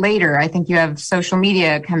said it later, I think you have social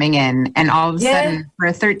media coming in, and all of a sudden for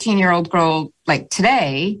a 13-year-old girl like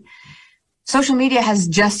today, social media has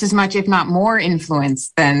just as much, if not more,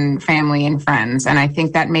 influence than family and friends. And I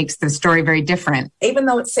think that makes the story very different. Even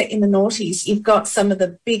though it's set in the noughties, you've got some of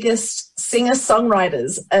the biggest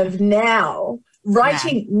singer-songwriters of now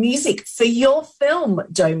writing music for your film,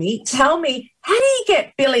 Domi. Tell me, how do you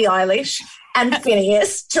get Billie Eilish and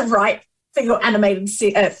Phineas to write for your animated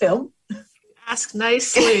film? Ask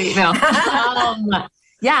nicely. No.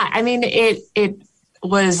 Yeah, I mean, it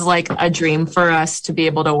was like a dream for us to be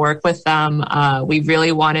able to work with them. We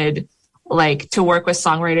really wanted to work with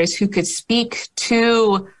songwriters who could speak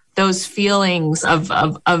to those feelings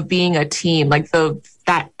of being a team, like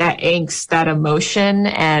that angst, that emotion,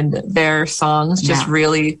 and their songs just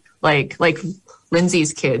really like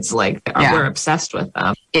Lindsay's kids, we're obsessed with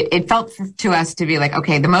them. It felt to us to be like,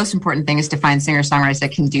 okay, the most important thing is to find singer-songwriters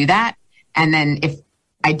that can do that. And then if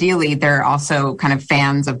ideally they're also kind of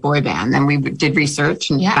fans of boy band, then we did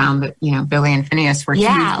research and found that, Billy and Phineas were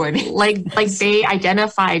huge boy band. Like they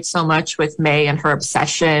identified so much with May and her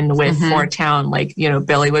obsession with Fort Town.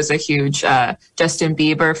 Billy was a huge Justin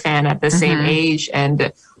Bieber fan at the same age,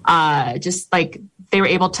 and just they were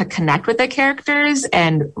able to connect with the characters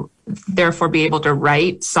and therefore be able to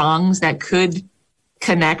write songs that could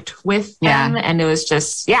connect with them. And it was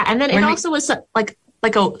just, and then it also was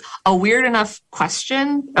a weird enough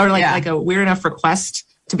question, or like a weird enough request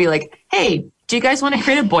to be like, hey, do you guys want to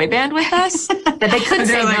create a boy band with us? That they couldn't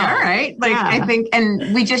say no. All right. I think,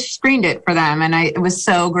 and we just screened it for them. And it was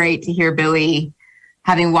so great to hear Billy,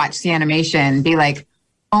 having watched the animation, be like,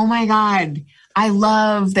 oh my God, I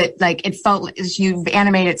love that. It felt as you've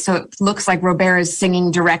animated so it looks like Robert is singing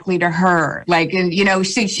directly to her.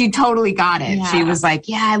 She totally got it. Yeah. She was like,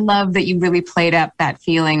 I love that you really played up that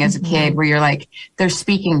feeling as a kid where you're like, they're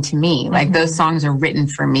speaking to me. Those songs are written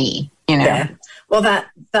for me, Yeah. Well,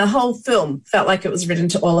 the whole film felt like it was written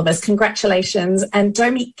to all of us. Congratulations. And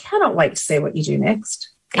Domi, cannot wait to see what you do next.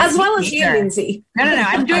 As well as you, Lindsay. No.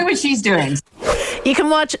 I'm doing what she's doing. You can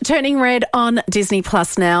watch Turning Red on Disney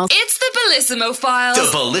Plus now. It's the Bellissimo Files.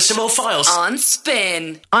 The Bellissimo Files. On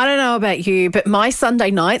Spin. I don't know about you, but my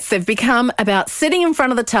Sunday nights, they've become about sitting in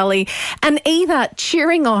front of the telly and either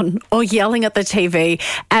cheering on or yelling at the TV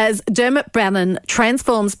as Dermot Bannon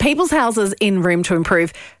transforms people's houses in Room to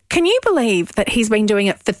Improve. Can you believe that he's been doing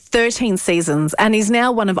it for 13 seasons and he's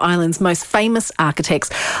now one of Ireland's most famous architects?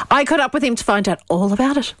 I caught up with him to find out all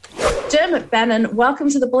about it. Dermot Bannon, welcome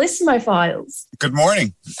to the Bellissimo Files. Good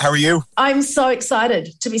morning. How are you? I'm so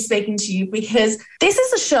excited to be speaking to you because this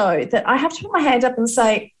is a show that I have to put my hand up and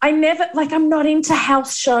say, I'm not into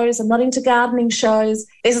house shows. I'm not into gardening shows.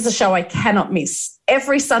 This is a show I cannot miss.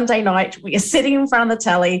 Every Sunday night, we are sitting in front of the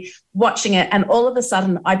telly, watching it, and all of a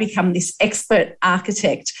sudden I become this expert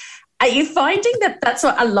architect. Are you finding that that's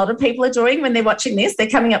what a lot of people are doing when they're watching this? They're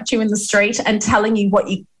coming up to you in the street and telling you what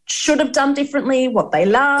you should have done differently, what they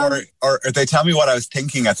love. Or they tell me what I was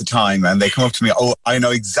thinking at the time, and they come up to me, oh, I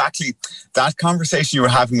know exactly that conversation you were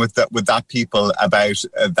having with that people about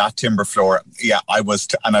that timber floor. Yeah, I was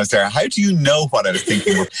there. How do you know what I was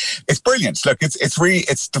thinking? It's brilliant. Look,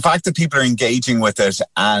 it's the fact that people are engaging with it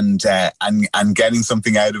and getting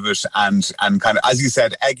something out of it and kind of, as you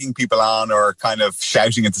said, egging people on or kind of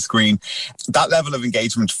shouting at the screen. That level of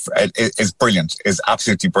engagement is brilliant, is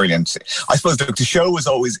absolutely brilliant. I suppose, look, the show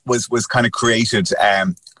was kind of created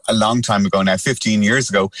a long time ago now, 15 years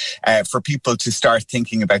ago, for people to start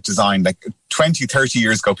thinking about design. Like 20, 30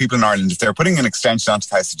 years ago, people in Ireland, if they're putting an extension onto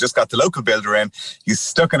the house, you just got the local builder in, you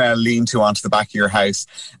stuck a lean-to onto the back of your house,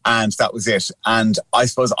 and that was it. And I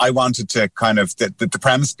suppose I wanted to kind of, the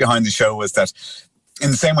premise behind the show was that in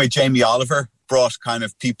the same way Jamie Oliver brought kind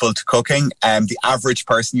of people to cooking, and the average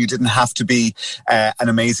person, you didn't have to be an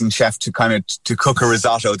amazing chef to cook a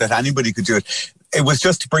risotto, that anybody could do it. It was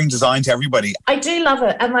just to bring design to everybody. I do love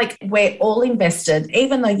it. And we're all invested,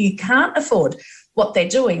 even though you can't afford what they're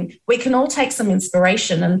doing, we can all take some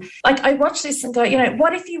inspiration. And I watch this and go,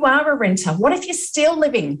 what if you are a renter? What if you're still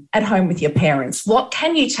living at home with your parents? What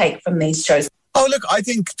can you take from these shows? Oh, look, I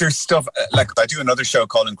think there's stuff, I do another show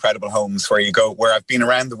called Incredible Homes where I've been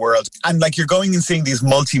around the world and you're going and seeing these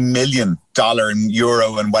multi-million dollar and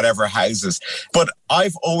euro and whatever houses. But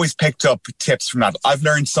I've always picked up tips from that. I've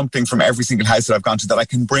learned something from every single house that I've gone to that I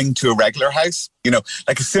can bring to a regular house.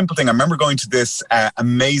 Like a simple thing. I remember going to this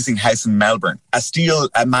amazing house in Melbourne, a steel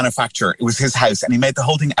manufacturer. It was his house and he made the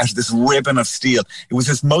whole thing out of this ribbon of steel. It was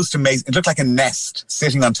just most amazing. It looked like a nest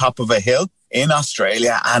sitting on top of a hill. in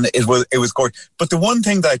Australia, and it was gorgeous. But the one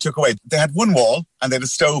thing that I took away, they had one wall and they had a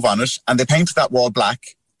stove on it, and they painted that wall black.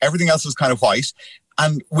 Everything else was kind of white.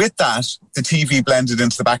 And with that, the TV blended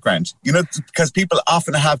into the background, you know, because people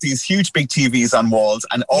often have these huge big TVs on walls,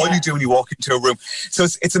 and all you do when you walk into a room. So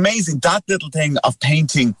it's amazing. That little thing of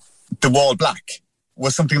painting the wall black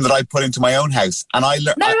was something that I put into my own house. And I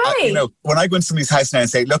learned, you know, when I go into somebody's house now and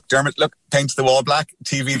say, look, Dermot, look, paint the wall black,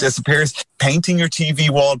 TV disappears. Painting your TV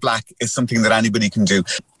wall black is something that anybody can do.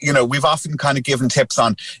 You know, we've often kind of given tips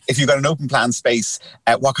on if you've got an open plan space,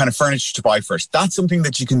 what kind of furniture to buy first. That's something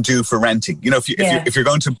that you can do for renting. You know, if you're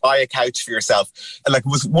going to buy a couch for yourself, like, it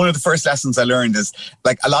was one of the first lessons I learned is,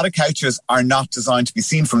 like, a lot of couches are not designed to be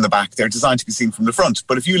seen from the back. They're designed to be seen from the front.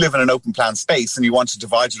 But if you live in an open plan space and you want to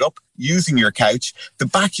divide it up using your couch, the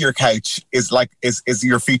back of your couch is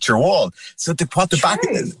your feature wall. So what the back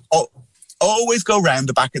is, always go round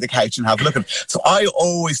the back of the couch and have a look at it. So I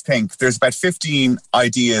always think there's about 15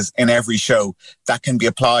 ideas in every show that can be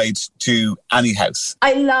applied to any house.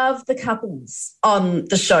 I love the couples on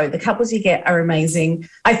the show. The couples you get are amazing.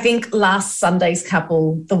 I think last Sunday's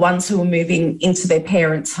couple, the ones who were moving into their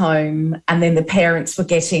parents' home, and then the parents were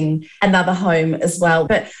getting another home as well.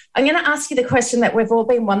 But I'm going to ask you the question that we've all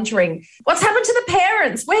been wondering. What's happened to the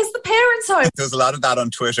parents? Where's the parents' home? There was a lot of that on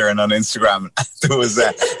Twitter and on Instagram. There was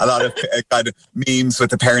a lot of kind of memes with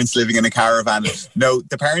the parents living in a caravan. No,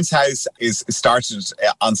 the parents' house is started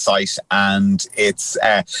on site, and it's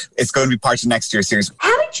going to be part of next year's series.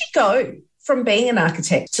 How did you go from being an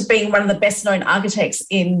architect to being one of the best known architects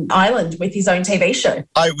in Ireland with his own TV show?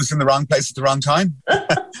 I was in the wrong place at the wrong time.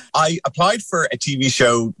 I applied for a TV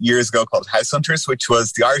show years ago called House Hunters, which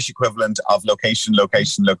was the Irish equivalent of Location.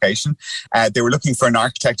 They were looking for an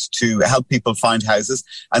architect to help people find houses.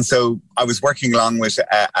 And so I was working along with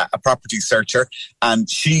a property searcher, and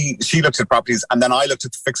she looked at properties, and then I looked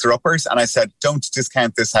at the fixer-uppers, and I said, don't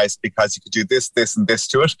discount this house because you could do this, this and this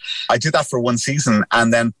to it. I did that for one season,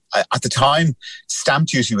 and then at the time, stamp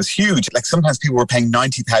duty was huge. Like, sometimes people were paying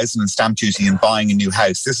 90,000 in stamp duty and buying a new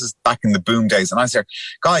house. This is back in the boom days. And I said,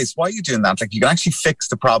 guys, why are you doing that? Like, you can actually fix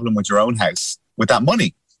the problem with your own house with that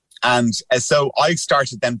money. And so I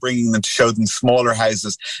started then bringing them to show them smaller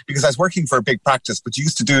houses, because I was working for a big practice, but you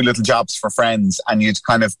used to do little jobs for friends, and you'd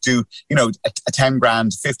kind of do, you know, a 10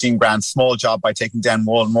 grand, 15 grand small job by taking down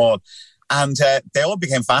wall and wall. And they all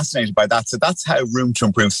became fascinated by that. So that's how Room to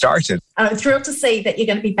Improve started. I'm thrilled to see that you're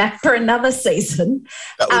going to be back for another season.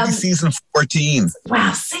 That will be season 14.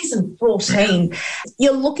 Wow, season 14.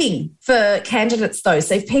 You're looking for candidates, though.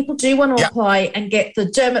 So if people do want to apply and get the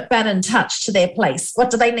Dermot Bannon touch to their place, what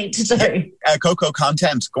do they need to do? Coco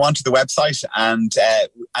Content. Go onto the website, and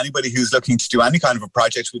anybody who's looking to do any kind of a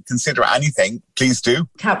project, would consider anything, please do.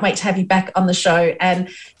 Can't wait to have you back on the show and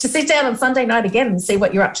to sit down on Sunday night again and see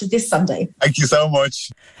what you're up to this Sunday. Thank you so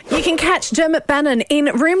much. You can catch Dermot Bannon in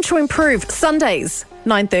Room to Improve Sundays,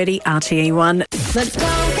 9:30 RTE1. Let's go.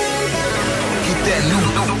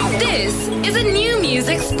 This is a new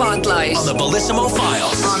music spotlight on the Bellissimo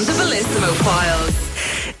Files. On the Bellissimo Files.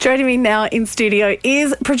 Joining me now in studio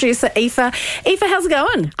is producer Aoife. Aoife, how's it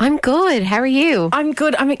going? I'm good. How are you? I'm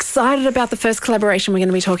good. I'm excited about the first collaboration we're going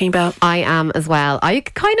to be talking about. I am as well. I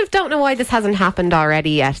kind of don't know why this hasn't happened already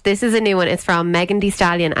yet. This is a new one. It's from Megan Thee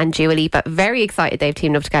Stallion and Dua Lipa. Very excited they've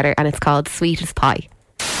teamed up together, and it's called Sweet as Pie.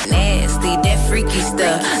 Nasty, that freaky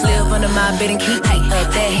stuff. Live under my bed and keep me up.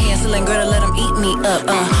 That Hansel and Gretel, let them eat me up.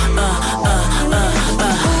 Ooh,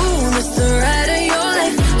 it's the ride of your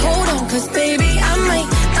life. Hold on, cause baby, I might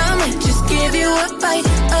just give you a bite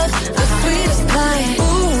of the sweetest pie.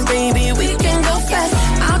 Ooh, baby, we can go fast.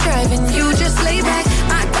 I'll drive and you just lay back.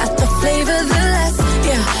 I got the flavor, the less,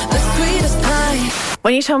 the sweetest pie.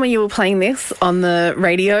 When you told me you were playing this on the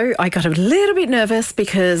radio, I got a little bit nervous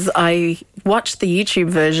because I watched the YouTube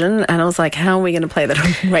version and I was like, how are we going to play that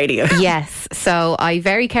on radio? Yes. So I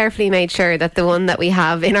very carefully made sure that the one that we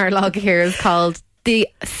have in our log here is called the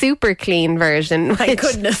super clean version. My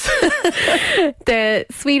goodness. The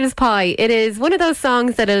Sweet as Pie. It is one of those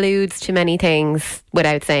songs that alludes to many things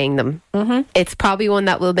without saying them. Mm-hmm. It's probably one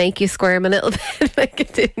that will make you squirm a little bit like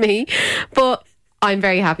it did me. But I'm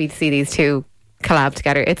very happy to see these two collab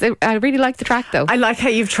together. I really like the track though. I like how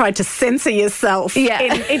you've tried to censor yourself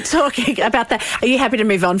in talking about that. Are you happy to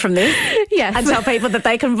move on from this? Yes. And tell people that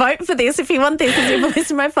they can vote for this. If you want this as your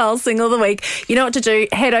Bellissimo Files single of the week, you know what to do.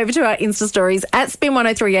 Head over to our Insta stories at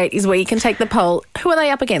Spin1038 is where you can take the poll. Who are they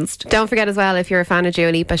up against? Don't forget as well, if you're a fan of Dua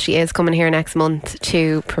Lipa, she is coming here next month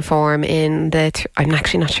to perform in I'm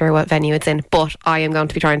actually not sure what venue it's in, but I am going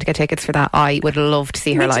to be trying to get tickets for that. I would love to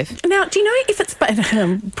see her live. Now, do you know if it's...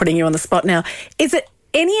 I'm putting you on the spot now. Is it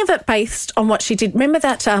any of it based on what she did? Remember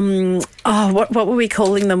that, what were we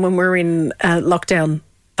calling them when we were in lockdown?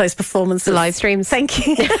 Those performances. The live streams. Thank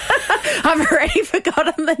you. I've already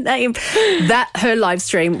forgotten the name. Her live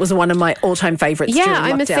stream was one of my all-time favourites. Yeah, during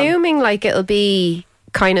I'm lockdown. assuming like it'll be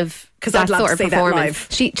kind of because that I'd love sort to of see performance.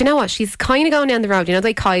 that live. Do you know what? She's kind of going down the road. You know,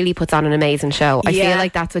 like Kylie puts on an amazing show. I feel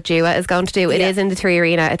like that's what Dua is going to do. It is in the 3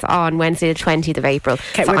 Arena. It's on Wednesday, the 20th of April.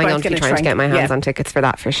 Okay, so we're I'm both going to be trying to get my hands on tickets for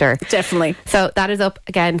that for sure. Definitely. So that is up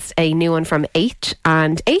against a new one from H,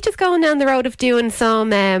 and H is going down the road of doing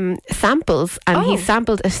some samples, and he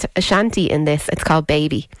sampled a shanty in this. It's called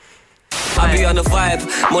Baby. I be on the vibe,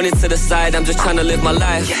 money to the side, I'm just trying to live my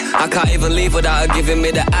life. I can't even leave without her giving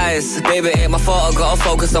me the eyes. Baby, ain't my fault, I gotta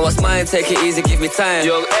focus on what's mine. Take it easy, give me time.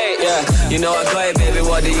 Young 8, yeah. You know I got it, baby,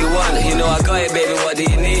 what do you want? You know I got it, baby, what do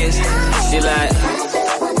you need? She like,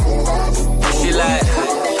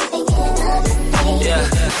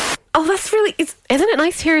 yeah. Oh, that's really... Isn't it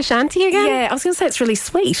nice to hear a shanty again? Yeah, I was going to say it's really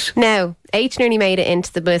sweet. Now, H nearly made it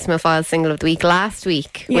into the Bellissimo Files single of the week last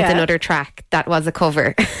week with another track that was a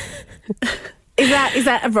cover. Is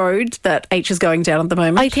that a road that H is going down at the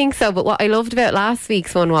moment? I think so, but what I loved about last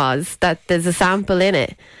week's one was that there's a sample in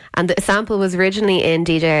it. And the sample was originally in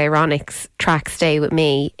DJ Ironic's track Stay With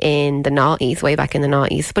Me in the noughties, way back in the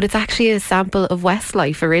noughties. But it's actually a sample of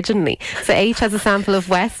Westlife originally. So H has a sample of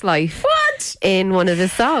Westlife. What? In one of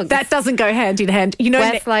his songs. That doesn't go hand in hand. You know,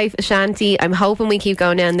 Westlife, Ashanti. I'm hoping we keep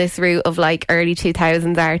going down this route of like early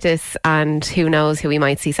 2000s artists, and who knows who we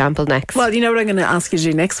might see sampled next. Well, you know what I'm going to ask you to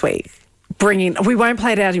do next week? We won't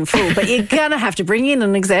play it out in full, but you're going to have to bring in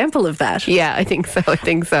an example of that. Yeah, I think so.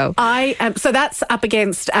 So that's up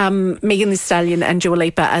against Megan Thee Stallion and Dua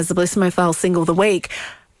Lipa as the Bellissimo Files single of the week.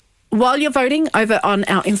 While you're voting over on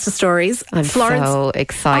our Insta stories, I'm Florence, so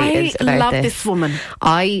excited I about love this. this woman.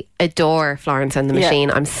 I adore Florence and the Machine.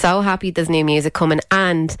 I'm so happy there's new music coming,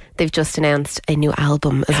 and they've just announced a new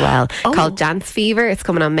album as well called Dance Fever. It's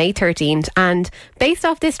coming on May 13th, and based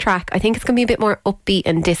off this track, I think it's going to be a bit more upbeat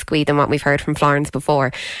and disco-y than what we've heard from Florence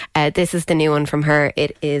before. This is the new one from her.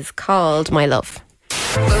 It is called My Love.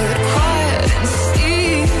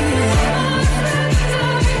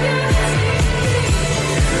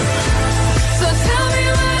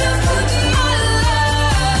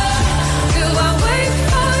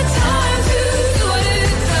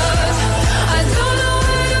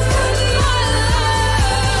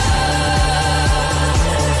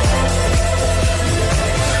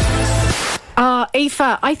 Aoife,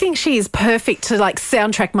 I think she is perfect to like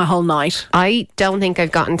soundtrack my whole night. I don't think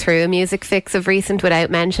I've gotten through a music fix of recent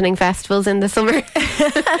without mentioning festivals in the summer.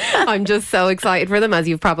 I'm just so excited for them, as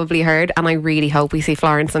you've probably heard, and I really hope we see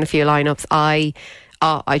Florence on a few lineups. I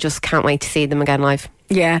just can't wait to see them again live.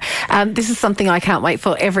 Yeah, this is something I can't wait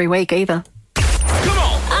for every week either.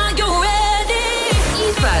 Are you ready?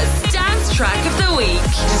 Aoife's dance track of the week.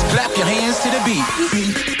 Just clap your hands to the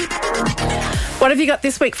beat. What have you got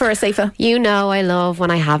this week for us, Aoife? You know I love when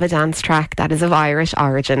I have a dance track that is of Irish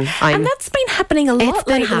origin. And that's been happening a lot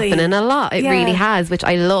lately. It's been happening a lot. It really has, which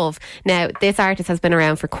I love. Now, this artist has been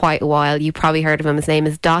around for quite a while. You probably heard of him. His name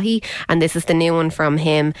is Dahi, and this is the new one from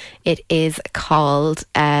him. It is called...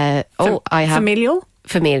 Familial?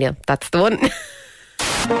 Familial. That's the one.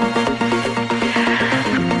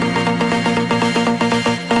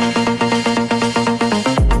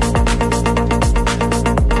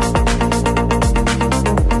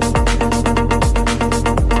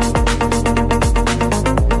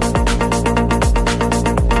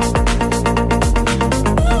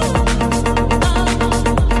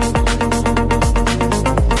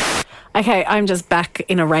 Okay, I'm just back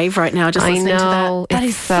in a rave right now. Just listening to that. That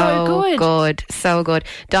is so good. So good.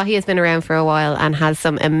 Dahi has been around for a while and has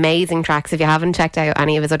some amazing tracks. If you haven't checked out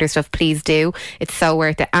any of his other stuff, please do. It's so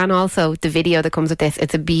worth it. And also the video that comes with this,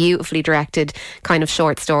 it's a beautifully directed kind of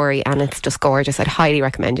short story, and it's just gorgeous. I'd highly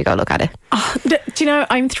recommend you go look at it. Oh, do you know,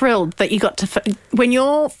 I'm thrilled that you got to... when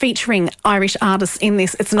you're featuring Irish artists in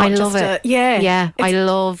this, it's not just it.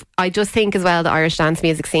 I just think as well the Irish dance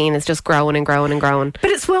music scene is just growing and growing and growing.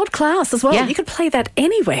 But it's world class as well. Yeah. You could play that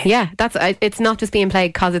anywhere. Yeah, it's not just being played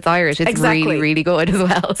because it's Irish. It's really, really good as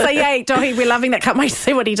well. So yay, Dahi, we're loving that. Can't wait to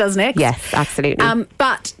see what he does next. Yes, absolutely.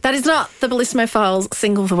 But that is not the Bellissimo Files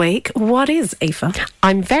single of the week. What is, Aoife?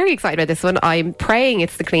 I'm very excited about this one. I'm praying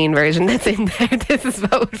it's the clean version that's in there. This is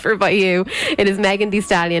voted for by you. It is Megan Thee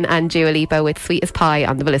Stallion and Dua Lipa with Sweet as Pie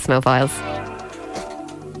on the Bellissimo Files.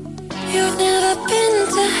 You've never been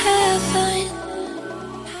to heaven.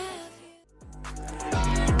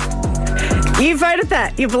 You voted voted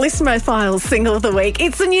that your Bellissimo Files single of the week.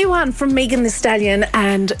 It's a new one from Megan Thee Stallion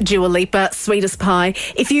and Dua Lipa, Sweetest Pie.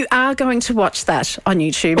 If you are going to watch that on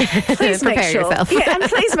YouTube, please make Prepare sure. yourself. Yeah, and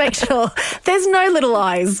please make sure there's no little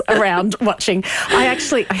eyes around watching.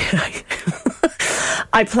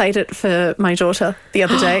 I played it for my daughter the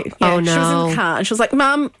other day. Yeah, Oh, no. She was in the car and she was like,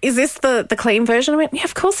 Mum, is this the clean version? I went, yeah,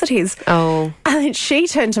 of course it is. Oh. And then she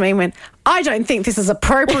turned to me and went, I don't think this is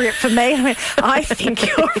appropriate for me. I went, I think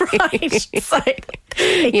you're right. So,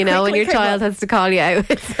 You know, when your child has to call you out,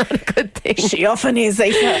 it's not a good thing. She often is,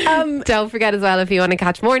 Aoife. Don't forget as well, if you want to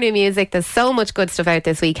catch more new music, there's so much good stuff out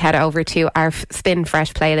this week. Head over to our Spin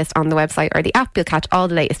Fresh playlist on the website or the app. You'll catch all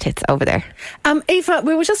the latest hits over there. Aoife,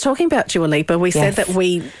 we were just talking about Dua Lipa. We said that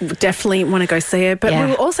we definitely want to go see her, but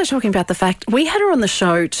we were also talking about the fact we had her on the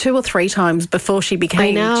show 2 or 3 times before she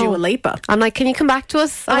became Dua Lipa. I'm like, can you come back to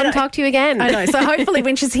us? I want to talk to you again. I know. So hopefully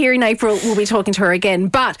when she's here in April, we'll be talking to her again.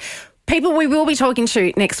 But people we will be talking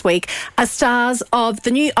to next week are stars of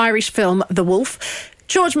the new Irish film The Wolf.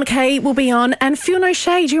 George McKay will be on, and Fionn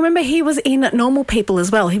O'Shea. Do you remember he was in Normal People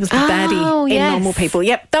as well? He was the baddie in Normal People.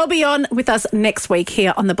 Yep, they'll be on with us next week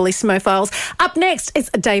here on the Bellissimo Files. Up next is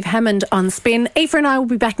Dave Hammond on Spin. Aoife and I will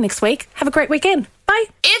be back next week. Have a great weekend. Bye.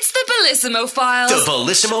 It's the Bellissimo Files. The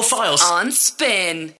Bellissimo Files on Spin.